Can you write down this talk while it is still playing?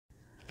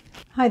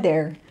Hi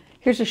there.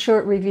 Here's a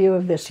short review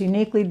of this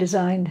uniquely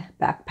designed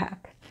backpack.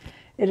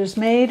 It is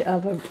made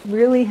of a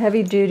really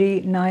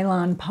heavy-duty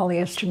nylon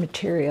polyester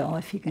material,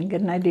 if you can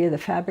get an idea of the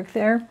fabric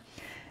there.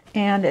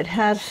 And it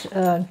has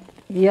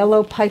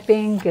yellow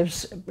piping,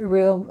 gives a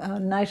real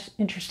nice,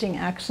 interesting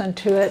accent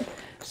to it.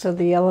 So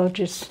the yellow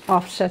just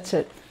offsets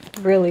it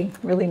really,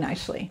 really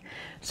nicely.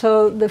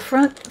 So the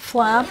front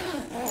flap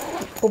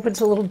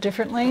opens a little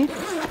differently,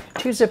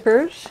 2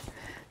 zippers.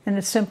 And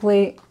it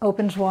simply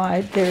opens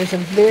wide. There's a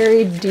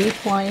very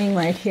deep lining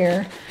right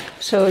here.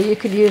 So you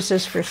could use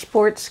this for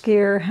sports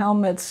gear,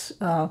 helmets,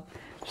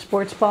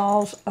 sports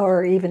balls,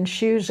 or even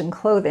shoes and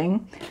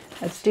clothing.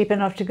 It's deep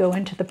enough to go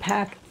into the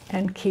pack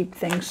and keep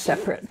things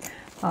separate.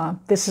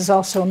 This is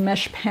also a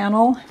mesh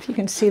panel, if you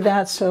can see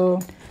that,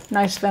 so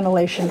nice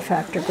ventilation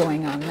factor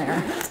going on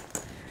there.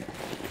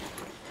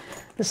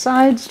 The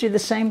sides do the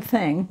same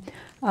thing.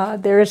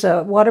 There is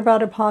a water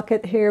bottle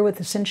pocket here with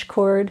a cinch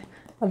cord,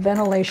 a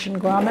ventilation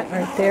grommet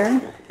right there,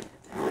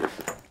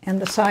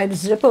 and the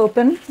sides zip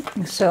open,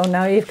 so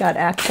now you've got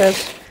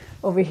access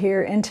over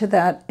here into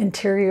that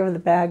interior of the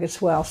bag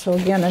as well. So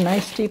again, a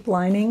nice deep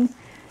lining.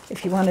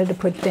 If you wanted to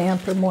put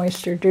damp or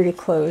moist or dirty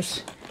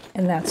clothes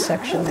in that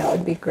section, that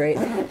would be great.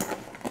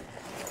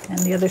 And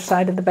the other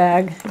side of the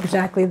bag,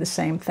 exactly the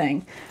same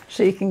thing.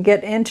 So you can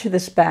get into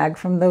this bag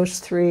from those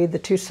three, the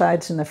 2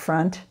 sides in the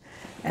front,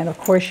 and of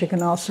course you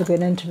can also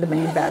get into the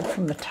main bag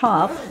from the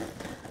top.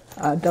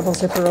 Double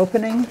zipper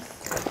opening,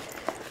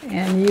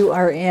 and you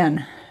are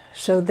in.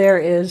 So there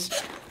is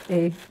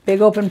a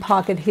big open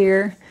pocket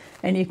here,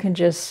 and you can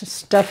just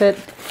stuff it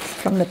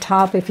from the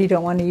top if you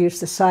don't want to use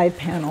the side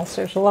panels.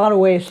 There's a lot of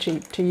ways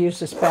to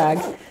use this bag,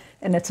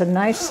 and it's a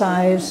nice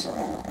size.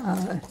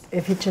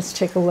 If you just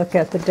take a look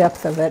at the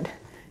depth of it,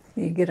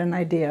 you get an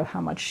idea of how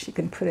much you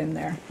can put in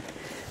there.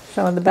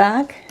 So in the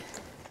back,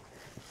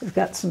 we've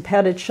got some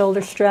padded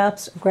shoulder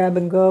straps, grab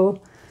and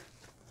go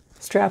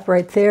strap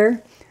right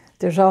there.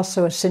 There's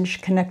also a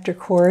cinch connector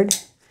cord,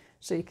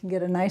 so you can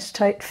get a nice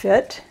tight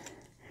fit.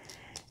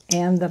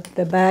 And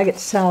the bag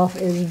itself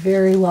is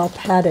very well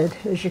padded,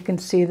 as you can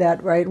see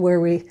that right where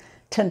we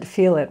tend to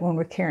feel it when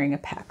we're carrying a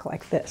pack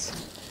like this.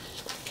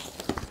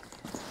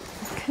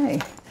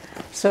 Okay,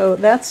 so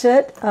that's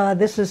it.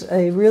 This is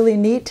a really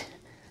neat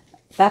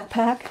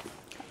backpack.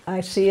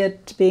 I see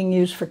it being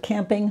used for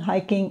camping,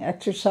 hiking,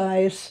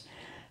 exercise,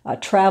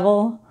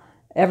 travel.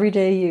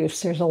 Everyday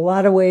use. There's a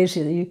lot of ways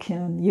that you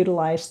can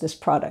utilize this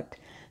product.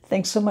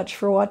 Thanks so much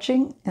for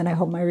watching, and I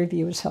hope my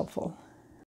review was helpful.